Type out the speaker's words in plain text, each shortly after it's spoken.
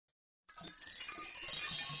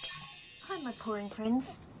Hi my pouring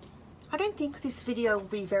friends. I don't think this video will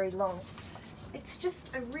be very long. It's just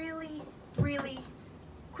a really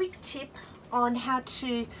quick tip on how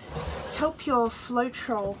to help your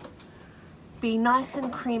floetrol be nice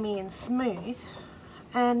and creamy and smooth,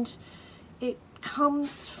 and it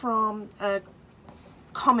comes from a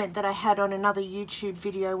comment that I had on another YouTube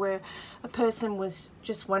video where a person was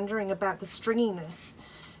just wondering about the stringiness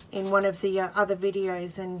in one of the other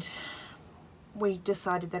videos, and we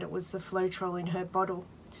decided that it was the floetrol in her bottle.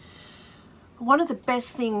 One of the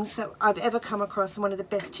best things that I've ever come across, and one of the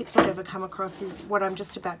best tips I've ever come across, is what I'm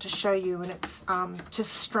just about to show you, and it's to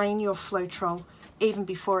strain your floetrol even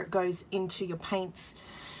before it goes into your paints.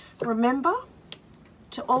 Remember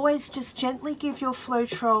to always just gently give your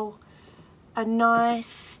floetrol a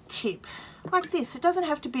nice tip like this. It doesn't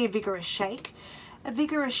have to be a vigorous shake. A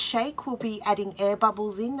vigorous shake will be adding air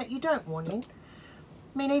bubbles in that you don't want in.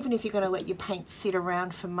 I mean, even if you're going to let your paint sit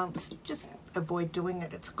around for months, just avoid doing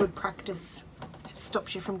it. It's good practice. It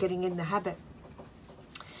stops you from getting in the habit.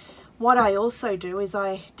 What I also do is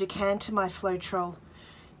I decant my floetrol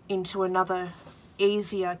into another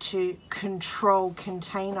easier to control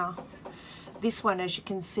container. This one, as you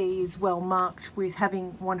can see, is well marked with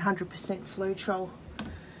having 100% floetrol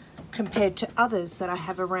compared to others that I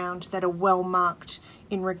have around that are well marked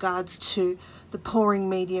in regards to the pouring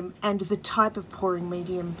medium and the type of pouring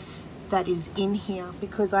medium that is in here,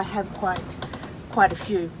 because I have quite a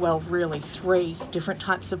few, well really 3 different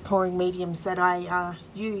types of pouring mediums that I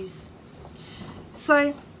use.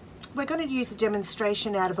 So we're going to use a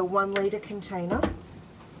demonstration out of a 1 litre container,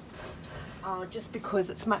 just because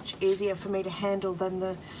it's much easier for me to handle than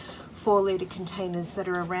the 4 litre containers that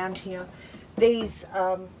are around here. These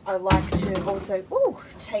I like to also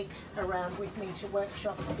take around with me to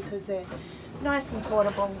workshops because they're nice and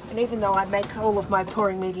portable, and even though I make all of my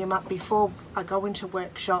pouring medium up before I go into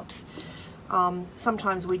workshops,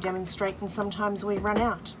 sometimes we demonstrate and sometimes we run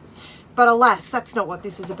out. But alas, that's not what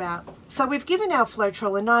this is about. So we've given our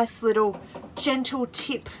floetrol a nice little gentle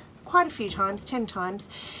tip quite a few times, 10 times.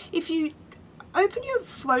 If you open your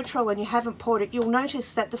floetrol and you haven't poured it, you'll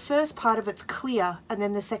notice that the first part of it's clear and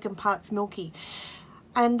then the second part's milky.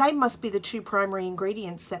 And they must be the 2 primary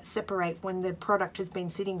ingredients that separate when the product has been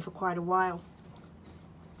sitting for quite a while.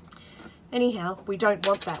 Anyhow, we don't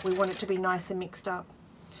want that. We want it to be nice and mixed up.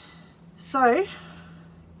 So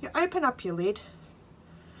you open up your lid,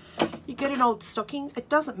 you get an old stocking. It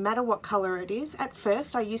doesn't matter what colour it is. At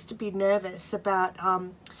first I used to be nervous about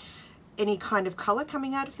any kind of colour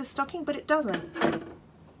coming out of the stocking, but it doesn't.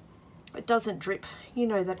 It doesn't drip. You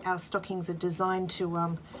know that our stockings are designed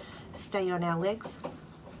to stay on our legs,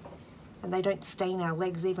 and they don't stain our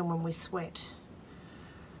legs even when we sweat.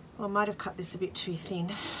 Well, I might have cut this a bit too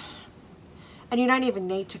thin. And you don't even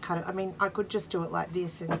need to cut it. I mean, I could just do it like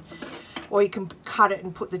this, or you can cut it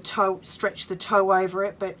and put the toe, stretch the toe over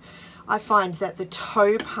it, but I find that the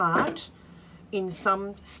toe part in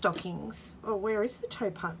some stockings, oh, where is the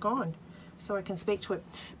toe part gone? So I can speak to it.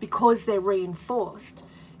 Because they're reinforced,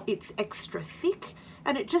 it's extra thick,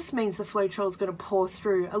 and it just means the floetrol is going to pour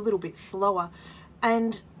through a little bit slower.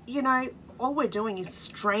 And you know, all we're doing is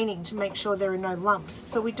straining to make sure there are no lumps.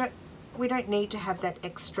 So we don't need to have that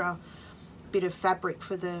extra bit of fabric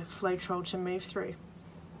for the floetrol to move through.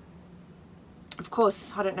 Of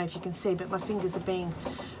course, I don't know if you can see, but my fingers are being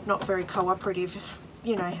not very cooperative.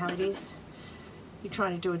 You know how it is. You're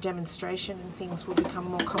trying to do a demonstration and things will become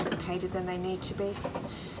more complicated than they need to be.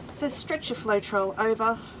 So stretch your floetrol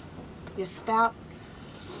over your spout.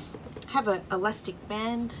 Have an elastic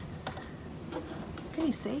band. Can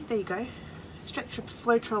you see? There you go. Stretch your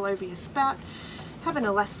floetrol over your spout. Have an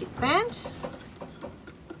elastic band.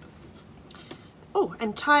 Oh,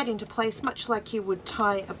 and tie it into place much like you would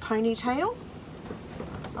tie a ponytail.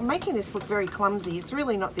 I'm making this look very clumsy. It's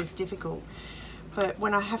really not this difficult. But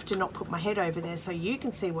when I have to not put my head over there so you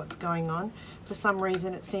can see what's going on, for some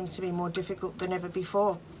reason it seems to be more difficult than ever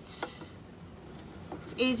before.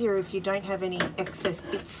 It's easier if you don't have any excess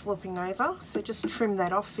bits slipping over, so just trim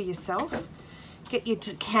that off for yourself. Get your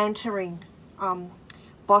decantering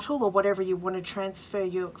bottle or whatever you want to transfer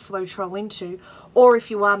your floetrol into, or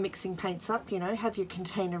if you are mixing paints up, you know, have your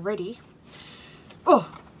container ready.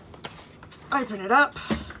 Oh, open it up,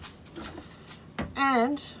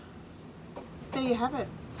 and there you have it.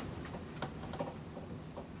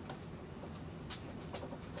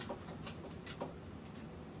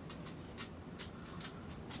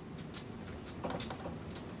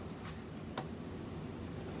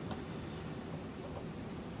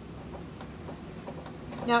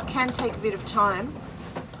 Now it can take a bit of time.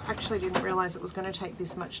 I actually didn't realise it was going to take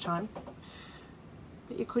this much time.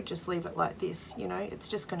 But you could just leave it like this, you know, it's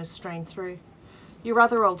just going to strain through. Your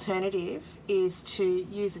other alternative is to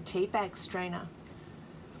use a tea bag strainer.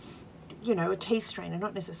 You know, a tea strainer,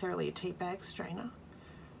 not necessarily a tea bag strainer.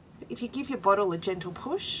 If you give your bottle a gentle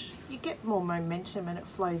push, you get more momentum and it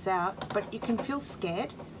flows out, but you can feel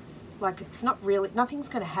scared. Like it's not really, nothing's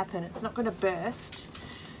going to happen. It's not going to burst.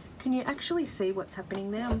 Can you actually see what's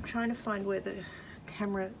happening there? I'm trying to find where the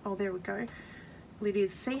camera, oh, there we go. It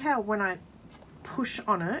is. See how when I push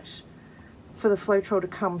on it for the floetrol to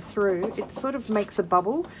come through, it sort of makes a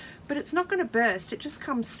bubble, but it's not going to burst. It just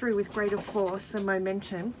comes through with greater force and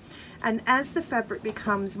momentum. And as the fabric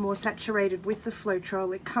becomes more saturated with the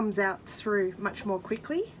floetrol, it comes out through much more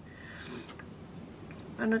quickly.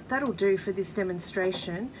 And that'll do for this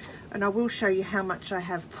demonstration. And I will show you how much I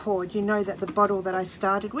have poured. You know that the bottle that I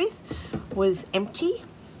started with was empty,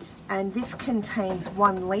 and this contains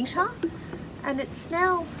 1 litre. And it's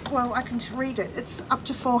now, well, I can read it, it's up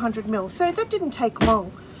to 400 mils, so that didn't take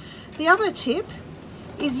long. The other tip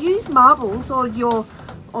is use marbles or your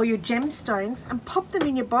gemstones and pop them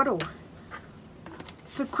in your bottle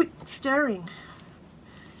for quick stirring.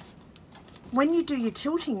 When you do your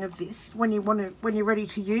tilting of this, when you're ready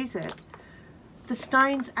to use it, the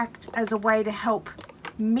stones act as a way to help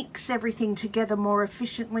mix everything together more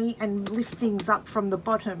efficiently and lift things up from the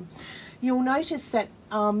bottom. You'll notice that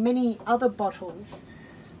many other bottles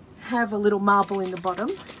have a little marble in the bottom.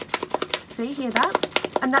 See, hear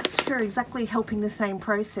that? And that's for exactly helping the same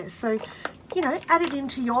process. So, you know, add it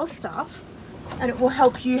into your stuff and it will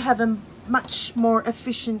help you have a much more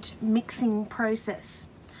efficient mixing process.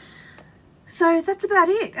 So that's about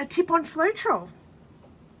it, a tip on floetrol.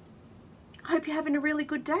 I hope you're having a really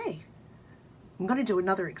good day. I'm going to do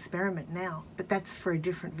another experiment now, but that's for a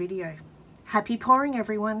different video. Happy pouring,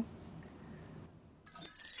 everyone.